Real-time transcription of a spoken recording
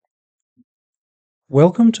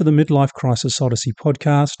Welcome to the Midlife Crisis Odyssey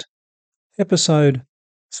podcast, episode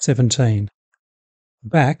 17.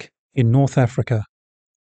 Back in North Africa,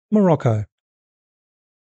 Morocco.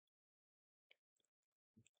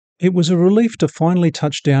 It was a relief to finally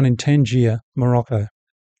touch down in Tangier, Morocco.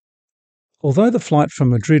 Although the flight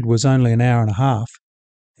from Madrid was only an hour and a half,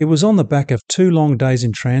 it was on the back of 2 long days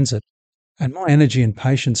in transit, and my energy and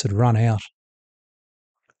patience had run out.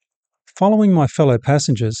 Following my fellow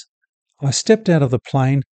passengers, I stepped out of the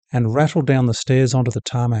plane and rattled down the stairs onto the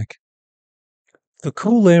tarmac. The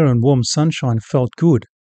cool air and warm sunshine felt good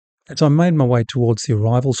as I made my way towards the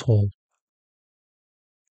arrivals hall.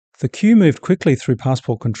 The queue moved quickly through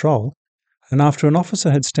passport control, and after an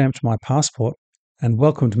officer had stamped my passport and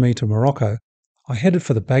welcomed me to Morocco, I headed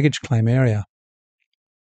for the baggage claim area.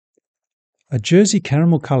 A Jersey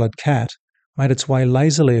caramel-coloured cat made its way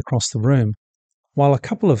lazily across the room, while a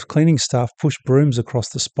couple of cleaning staff pushed brooms across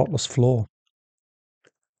the spotless floor.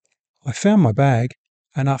 I found my bag,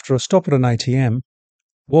 and after a stop at an ATM,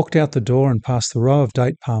 walked out the door and past the row of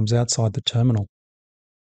date palms outside the terminal.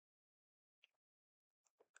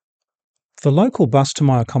 The local bus to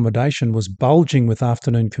my accommodation was bulging with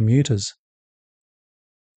afternoon commuters.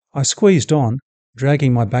 I squeezed on,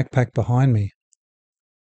 dragging my backpack behind me.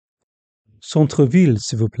 Centre-ville,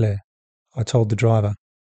 s'il vous plaît, I told the driver.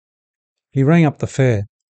 He rang up the fare,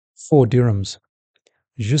 4 dirhams.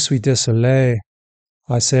 Je suis désolé,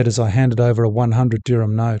 I said as I handed over a 100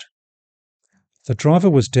 dirham note. The driver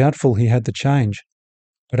was doubtful he had the change,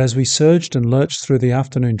 but as we surged and lurched through the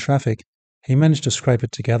afternoon traffic, he managed to scrape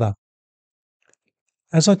it together.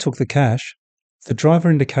 As I took the cash, the driver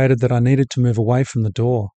indicated that I needed to move away from the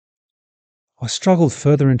door. I struggled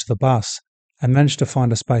further into the bus and managed to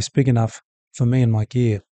find a space big enough for me and my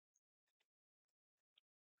gear.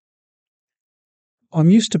 I'm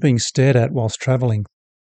used to being stared at whilst travelling.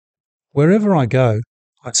 Wherever I go,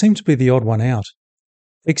 I seem to be the odd one out,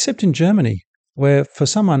 except in Germany, where, for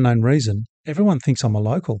some unknown reason, everyone thinks I'm a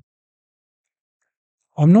local.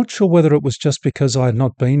 I'm not sure whether it was just because I had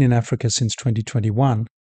not been in Africa since 2021,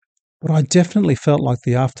 but I definitely felt like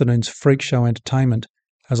the afternoon's freak show entertainment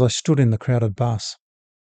as I stood in the crowded bus.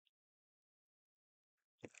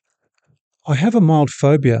 I have a mild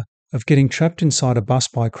phobia of getting trapped inside a bus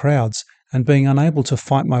by crowds and being unable to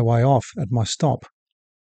fight my way off at my stop.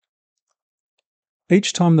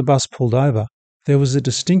 Each time the bus pulled over, there was a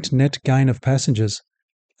distinct net gain of passengers,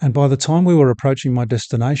 and by the time we were approaching my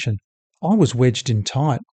destination, I was wedged in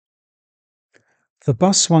tight. The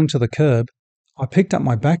bus swung to the curb, I picked up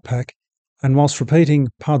my backpack, and whilst repeating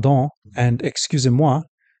pardon and excusez-moi,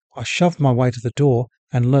 I shoved my way to the door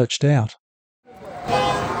and lurched out.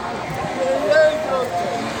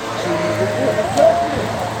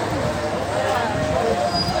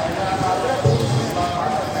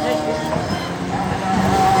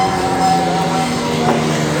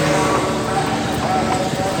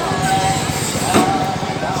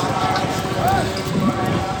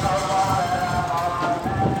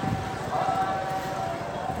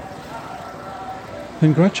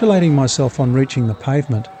 Congratulating myself on reaching the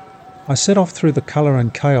pavement, I set off through the colour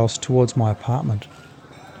and chaos towards my apartment.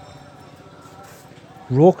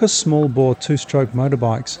 Raucous small-bore 2-stroke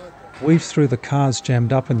motorbikes weaved through the cars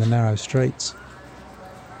jammed up in the narrow streets.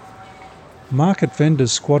 Market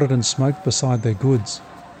vendors squatted and smoked beside their goods,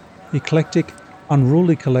 eclectic,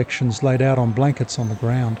 unruly collections laid out on blankets on the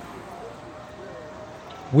ground.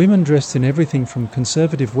 Women dressed in everything from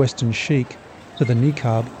conservative Western chic to the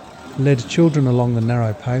niqab led children along the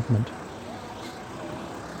narrow pavement.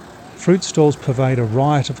 Fruit stalls pervade a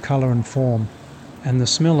riot of colour and form, and the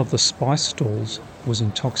smell of the spice stalls was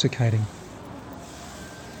intoxicating.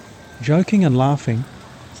 Joking and laughing,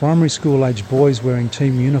 primary school-aged boys wearing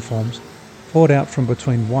team uniforms poured out from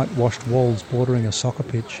between whitewashed walls bordering a soccer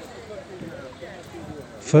pitch.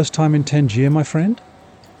 "First time in Tangier, my friend?"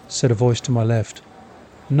 said a voice to my left.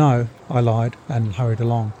 "No," I lied and hurried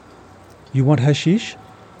along. "You want hashish?"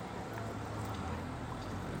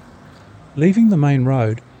 Leaving the main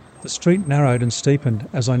road, the street narrowed and steepened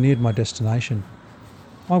as I neared my destination.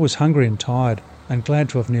 I was hungry and tired, and glad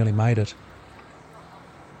to have nearly made it.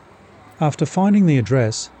 After finding the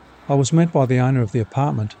address, I was met by the owner of the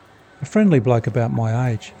apartment, a friendly bloke about my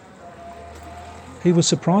age. He was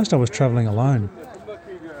surprised I was travelling alone.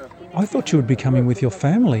 "I thought you would be coming with your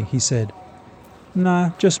family," he said.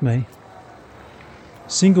 "Nah, just me."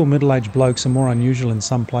 Single middle-aged blokes are more unusual in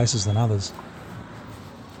some places than others.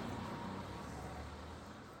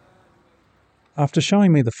 After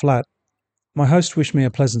showing me the flat, my host wished me a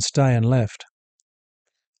pleasant stay and left.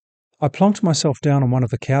 I plonked myself down on one of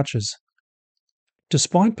the couches.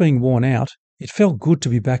 Despite being worn out, it felt good to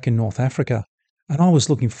be back in North Africa and I was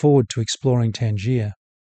looking forward to exploring Tangier.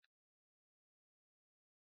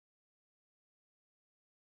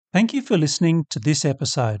 Thank you for listening to this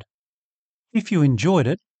episode. If you enjoyed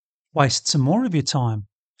it, waste some more of your time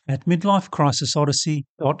at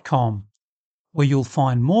midlifecrisisodyssey.com, where you'll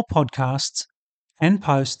find more podcasts and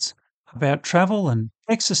posts about travel and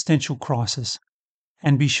existential crisis.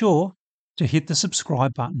 And be sure to hit the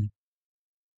subscribe button.